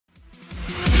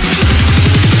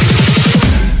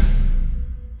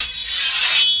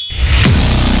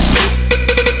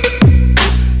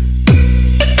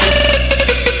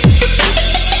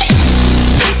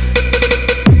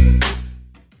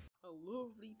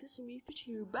this is me,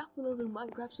 Fishyyy, back with another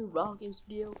Minecraft survival games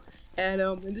video, and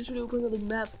in this video we're playing another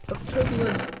map of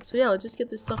turbulence. So yeah, let's just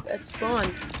get this stuff at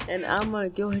spawn, and I'm gonna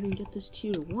go ahead and get this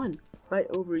tier 1 right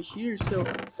over here. So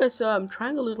guys, I'm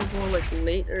trying a little more like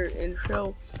later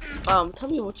intro. Tell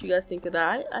me what you guys think of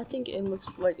that. I think it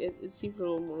looks like it seems a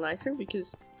little more nicer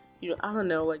because, you know, I don't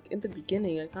know, like in the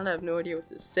beginning I kind of have no idea what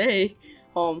to say.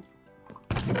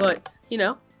 But you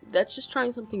know, that's just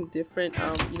trying something different.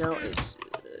 You know,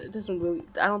 it doesn't really,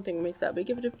 I don't think, make that big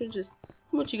of a difference. Just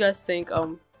what you guys think.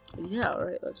 Yeah,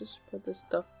 alright, let's just put this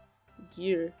stuff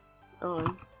here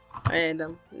on, and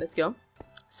let's go.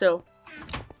 So,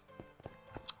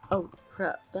 oh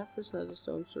crap, that person has a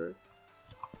stone sword.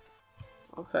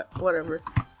 Okay, whatever.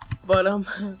 But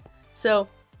so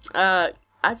I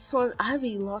have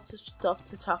lots of stuff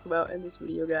to talk about in this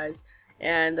video, guys,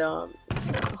 and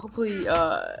hopefully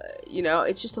you know,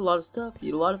 it's just a lot of stuff,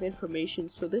 a lot of information,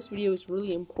 so this video is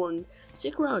really important.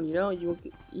 Stick around, you know, you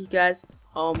guys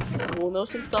will know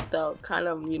some stuff that'll kind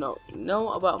of, you know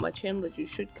about my channel that you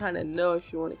should kind of know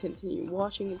if you want to continue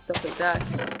watching and stuff like that.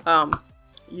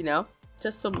 You know,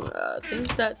 just some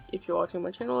things that, if you're watching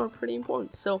my channel, are pretty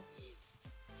important. So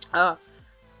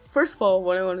first of all,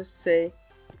 what I want to say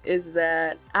is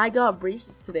that I got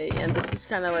braces today, and this is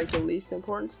kind of like the least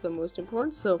important to the most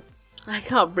important. So I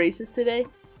got braces today,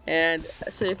 and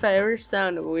so if I ever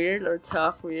sound weird or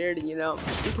talk weird, you know,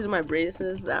 because of my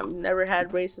braces, I've never had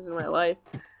braces in my life.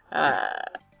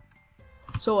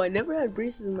 So I never had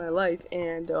braces in my life,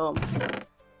 and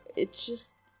it's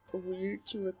just weird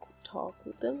to talk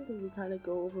with them because they kind of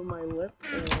go over my lip,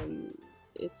 and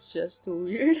it's just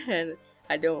weird, and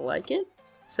I don't like it.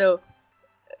 So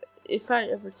if I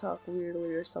ever talk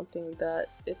weirdly or something like that,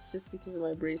 it's just because of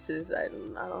my braces. I've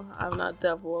not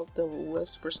developed a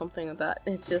lisp or something like that.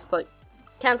 It's just like,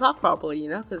 can't talk properly, you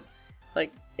know, because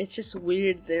like it's just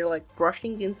weird. They're like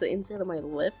brushing against the inside of my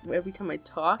lip every time I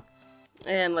talk,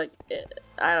 and like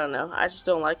I don't know, I just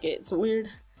don't like it. It's weird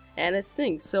and it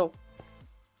stinks. So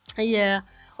yeah,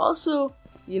 also,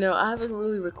 you know, I haven't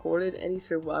really recorded any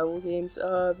survival games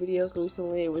videos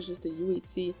recently. It was just the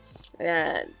UHC,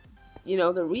 and you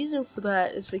know, the reason for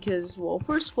that is because, well,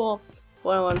 first of all,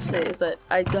 what I want to say is that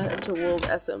I got into World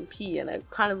SMP, and I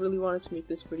kind of really wanted to make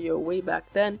this video way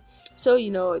back then. So, you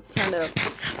know, it's kind of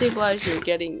stabilized. You're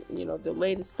getting, you know, the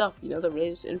latest stuff, you know, the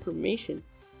latest information.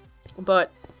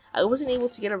 But I wasn't able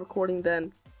to get a recording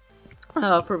then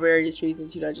for various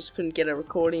reasons. You know, I just couldn't get a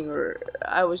recording, or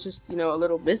I was just, you know, a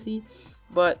little busy.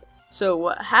 But so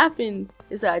what happened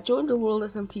is that I joined the World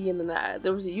SMP, and then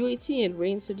there was a UAT, and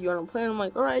Rain said, "You want to play?" And I'm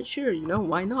like, alright, sure, you know,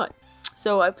 why not?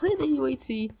 So I played the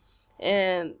UAT,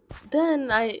 and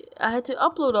then I had to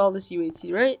upload all this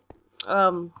UAT, right?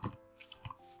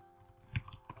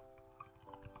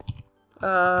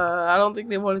 I don't think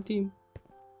they want a team.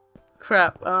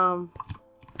 Crap,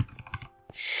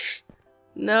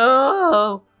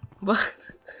 no! But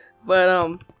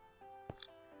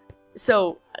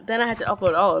so then I had to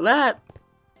upload all of that,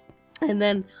 and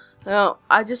then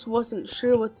I just wasn't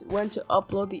sure when to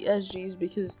upload the SGs,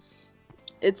 because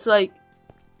it's like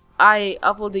I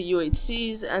upload the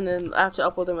UHCs and then I have to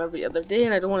upload them every other day,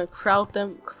 and I don't want to crowd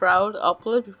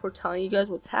upload before telling you guys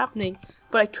what's happening.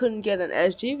 But I couldn't get an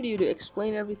SG video to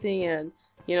explain everything, and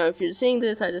you know, if you're seeing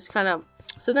this, I just kind of,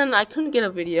 so then I couldn't get a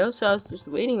video, so I was just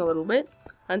waiting a little bit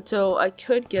until I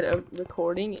could get a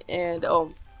recording. And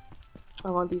I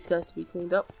want these guys to be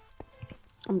cleaned up.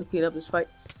 I'm gonna clean up this fight.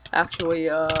 Actually,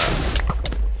 oh,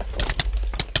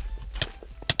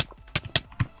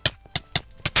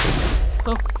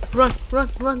 run!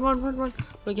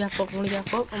 We got folk.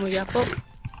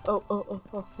 Oh,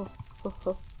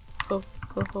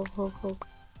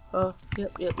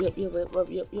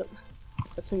 yep.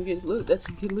 That's some good loot.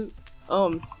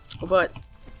 But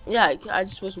yeah, I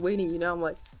just was waiting, you know. I'm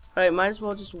like, alright, might as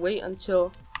well just wait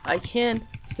until I can.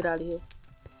 Let's get out of here.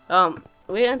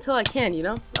 Wait until I can, you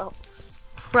know. Oh,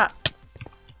 crap.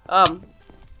 I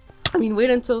mean, wait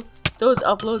until those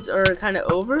uploads are kind of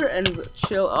over and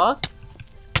chill off.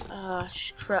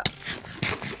 Crap.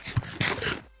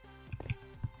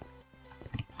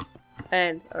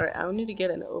 And alright, I need to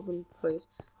get an open place.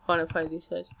 I want to find these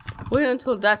guys. Wait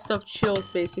until that stuff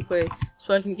chills, basically,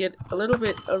 so I can get a little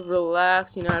bit of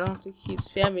relax. You know, I don't have to keep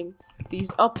spamming these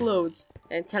uploads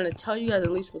and kind of tell you guys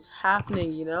at least what's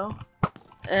happening, you know.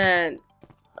 And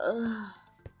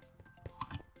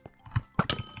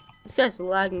this guy's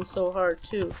lagging so hard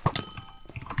too.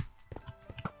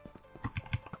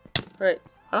 Right,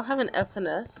 I don't have an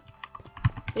FNS.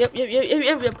 Yep,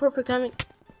 perfect timing.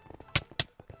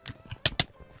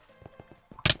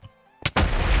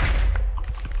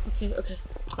 Okay.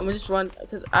 gonna just run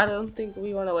because I don't think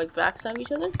we want to like backstab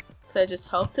each other. Cause I just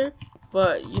helped her,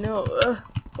 but you know,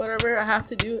 whatever. I have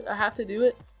to do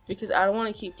it because I don't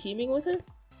want to keep teaming with her.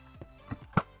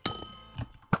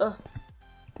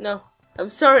 No, I'm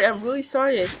sorry. I'm really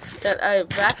sorry that I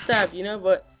backstabbed, you know,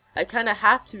 but I kind of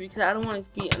have to because I don't want to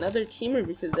be another teamer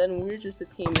because then we're just a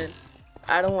team and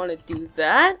I don't want to do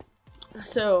that.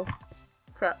 So,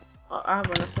 crap. I have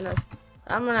nothing else.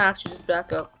 I'm gonna actually just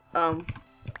back up.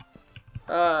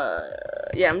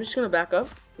 Yeah, I'm just gonna back up.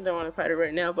 I don't want to fight it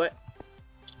right now, but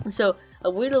so I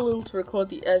waited a little to record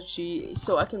the SG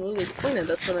so I can really explain it.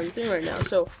 That's what I'm doing right now.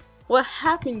 So what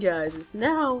happened, guys, is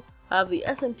now I have the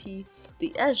SMP,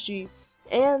 the SG,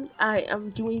 and I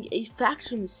am doing a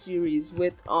faction series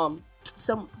with some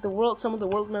of the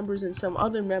world members and some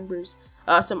other members,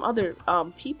 some other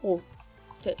people.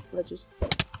 Okay, let's just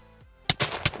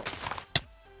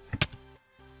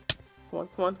come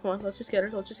on. Let's just get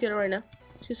her. Let's just get her right now.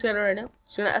 She's gonna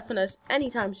FNS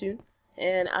anytime soon,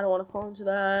 and I don't want to fall into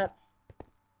that.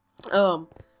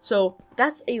 So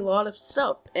that's a lot of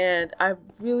stuff, and I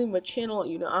really, my channel,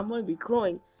 you know, I'm gonna be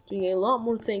growing, doing a lot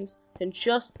more things than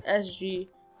just SG,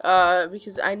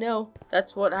 because I know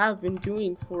that's what I've been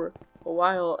doing for a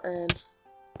while, and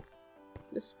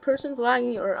this person's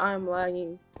lagging or I'm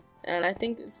lagging, and I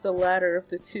think it's the latter of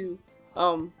the two.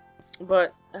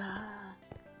 But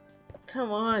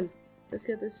come on. Let's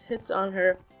get this hits on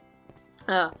her.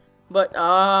 Crap,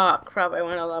 I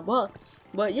went on that block.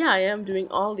 But yeah, I am doing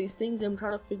all these things. I'm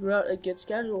trying to figure out a good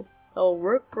schedule that will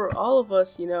work for all of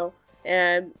us, you know.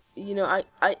 And you know,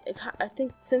 I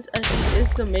think since SG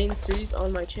is the main series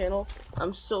on my channel,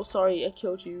 I'm so sorry I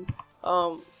killed you.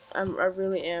 I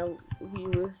really am. We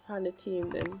were kind of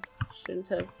teamed and shouldn't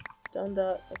have done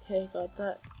that. Okay, got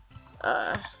that.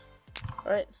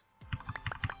 Alright.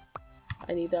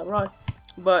 I need that rod.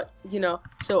 But, you know,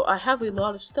 so I have a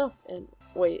lot of stuff, and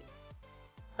wait,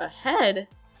 a head?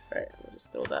 Right, we'll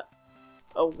just throw that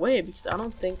away, because I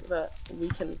don't think that we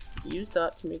can use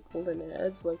that to make golden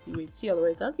heads like you would see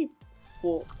otherwise. That'd be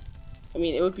cool. I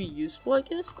mean, it would be useful, I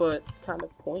guess, but kind of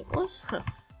pointless.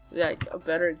 Like, a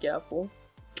better gapple.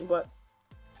 But,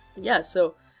 yeah,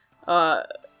 so,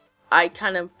 I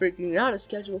kind of figuring out a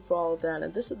schedule for all of that,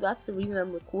 and that's the reason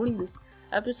I'm recording this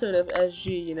episode of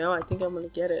SG, you know. I think I'm gonna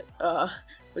get it,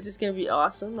 which is gonna be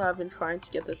awesome. I've been trying to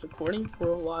get this recording for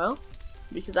a while,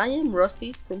 because I am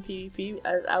rusty from PvP,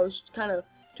 as I was kind of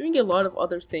doing a lot of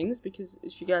other things, because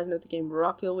if you guys know the game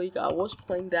Rocket League, I was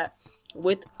playing that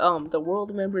with, the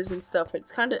world members and stuff.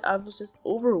 It's kind of, I was just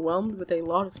overwhelmed with a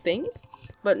lot of things,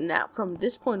 but now, from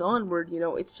this point onward, you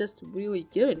know, it's just really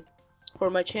good for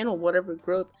my channel. Whatever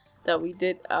growth that we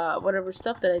did, whatever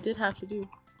stuff that I did have to do,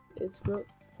 it's growth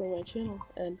for my channel.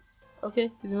 And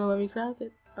okay, he's gonna let me craft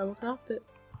it. I'm gonna craft it.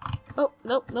 Oh,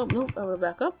 nope. I'm gonna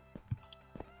back up.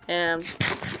 And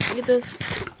look at this.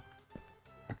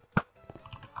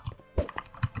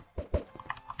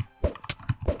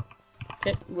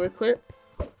 Okay, we're clear.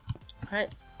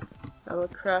 Alright, I'm gonna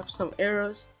craft some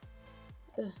arrows.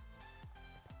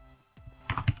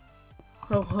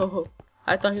 Oh,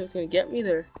 I thought he was gonna get me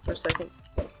there for a second.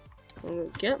 I'm gonna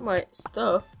get my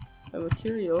stuff, my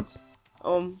materials.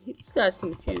 This guy's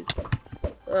confused.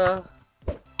 I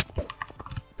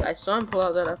saw him pull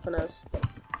out that FNS.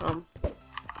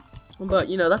 But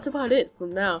you know, that's about it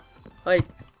from now. Like,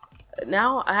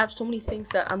 now I have so many things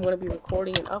that I'm gonna be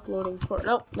recording and uploading for.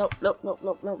 Nope,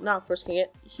 not first king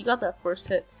it. He got that first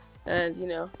hit, and you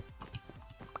know,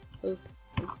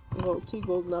 well, 2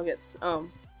 gold nuggets. I'm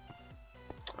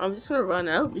just gonna run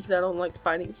out because I don't like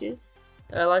fighting here.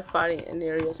 I like fighting in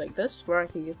areas like this where I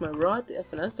can get my rod, the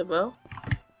FNS, the bow.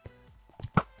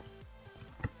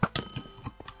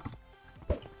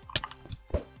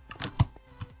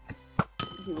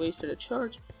 He wasted a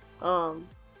charge.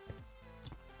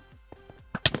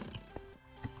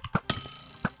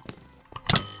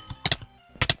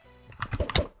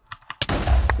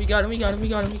 We got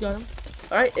him.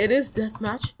 Alright, it is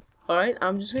deathmatch. Alright,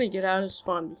 I'm just gonna get out of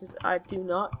spawn because I do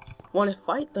not want to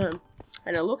fight them.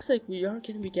 And it looks like we are going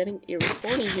to be getting a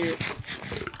recording here.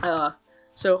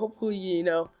 So hopefully, you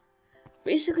know,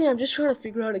 basically I'm just trying to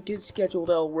figure out a good schedule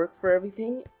that'll work for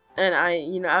everything. And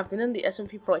I've been in the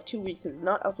SMP for like 2 weeks and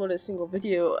not uploaded a single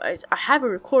video. I have it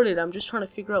recorded. I'm just trying to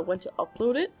figure out when to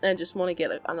upload it, and just want to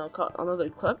get another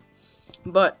clip.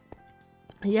 But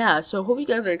yeah, so hope you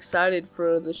guys are excited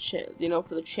for the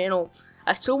for the channel.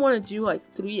 I still want to do like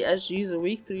 3 SGs a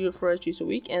week, 3 or 4 SGs a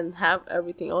week, and have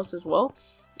everything else as well,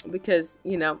 because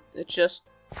you know, it's just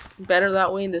better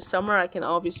that way. In the summer I can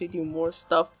obviously do more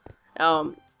stuff.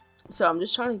 So I'm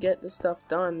just trying to get this stuff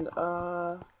done.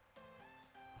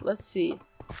 Let's see.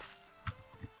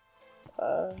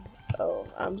 Oh,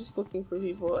 I'm just looking for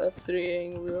people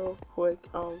F3ing real quick.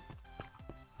 Alright,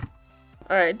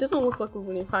 it doesn't look like we're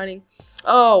really fighting.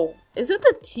 Oh, is it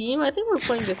the team? I think we're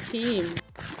playing the team.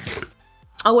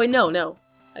 Oh wait, no.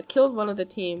 I killed one of the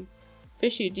team.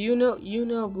 Fishyyy, do you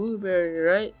know Blueberry,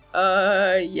 right?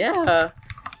 Yeah.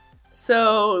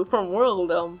 So from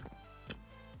World,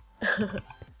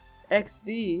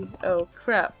 XD. Oh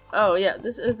crap. Oh yeah,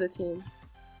 this is the team.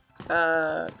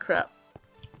 Crap.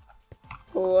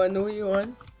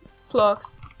 1v1.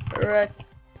 Plucks. Wreck.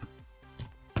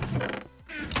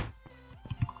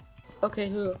 Okay,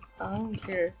 who? I don't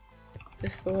care.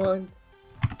 Just the one.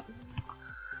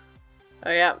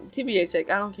 Oh yeah, TBH,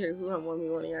 like, I don't care who I'm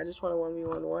 1v1ing, I just want to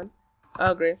 1v1.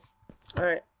 Oh, great.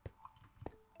 Alright.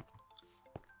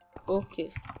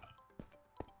 Okay.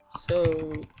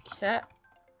 So, cat.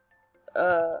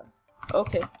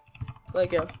 Okay. Let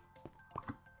go.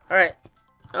 Alright.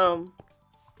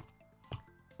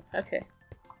 Okay.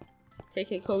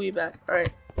 KK Kobe back.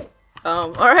 Alright.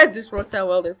 Alright, this worked out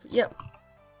well there. Yep.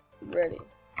 Ready.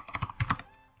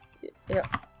 Yep.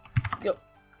 Go.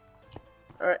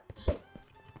 Alright.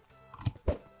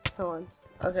 Come on.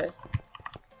 Okay.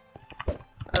 I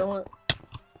don't want.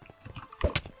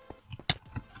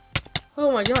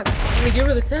 Oh my god. I'm gonna give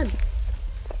her the 10.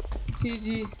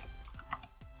 GG.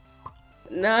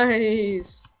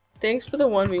 Nice. Thanks for the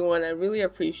 1v1. I really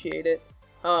appreciate it.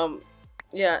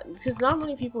 Yeah, because not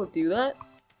many people do that.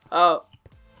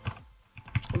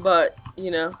 But,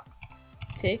 you know,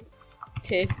 take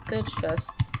the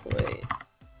chest plate.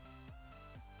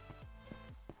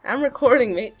 I'm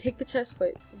recording, mate. Take the chest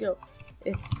plate. Go.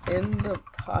 It's in the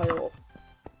pile.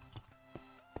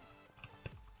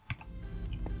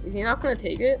 Is he not gonna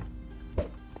take it?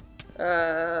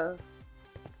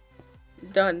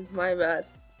 Done. My bad.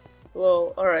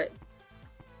 Well, alright.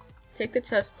 Take the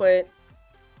chest plate.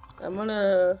 I'm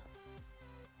gonna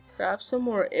craft some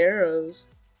more arrows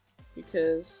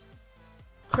because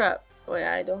crap. Wait,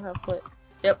 I don't have flint.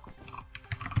 Yep.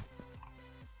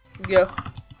 Go.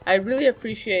 I really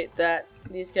appreciate that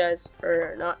these guys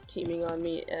are not teaming on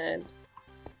me and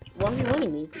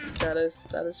 1v1ing me because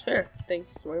that is fair.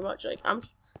 Thanks very much. Like, I'm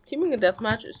teaming a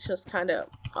deathmatch is just kind of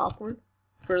awkward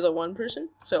for the one person.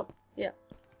 So yeah.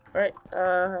 All right.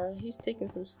 He's taking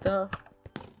some stuff.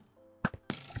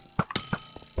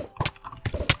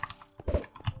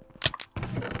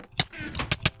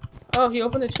 Oh, he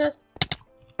opened a chest.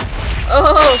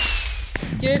 Oh,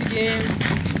 good game.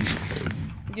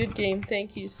 Good game.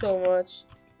 Thank you so much.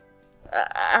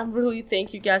 I really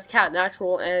thank you guys, Cat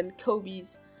Natural and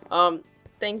Kobe's.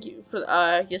 Thank you for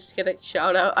just get a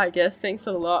shout out. I guess thanks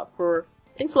a lot for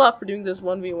doing this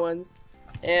 1v1s,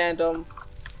 and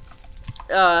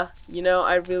you know,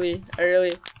 I really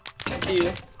do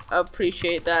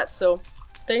appreciate that. So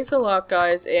thanks a lot,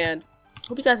 guys, and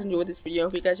hope you guys enjoyed this video.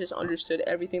 Hope you guys just understood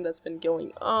everything that's been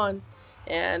going on,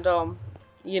 and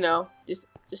you know, just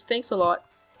thanks a lot.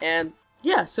 And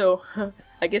yeah, so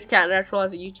I guess Cat Natural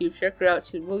has a YouTube. Check her out.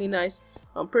 She's a really nice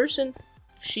person.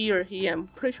 She or he, I'm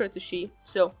pretty sure it's a she.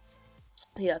 So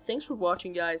yeah, thanks for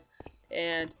watching, guys,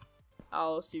 and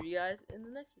I'll see you guys in the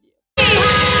next video.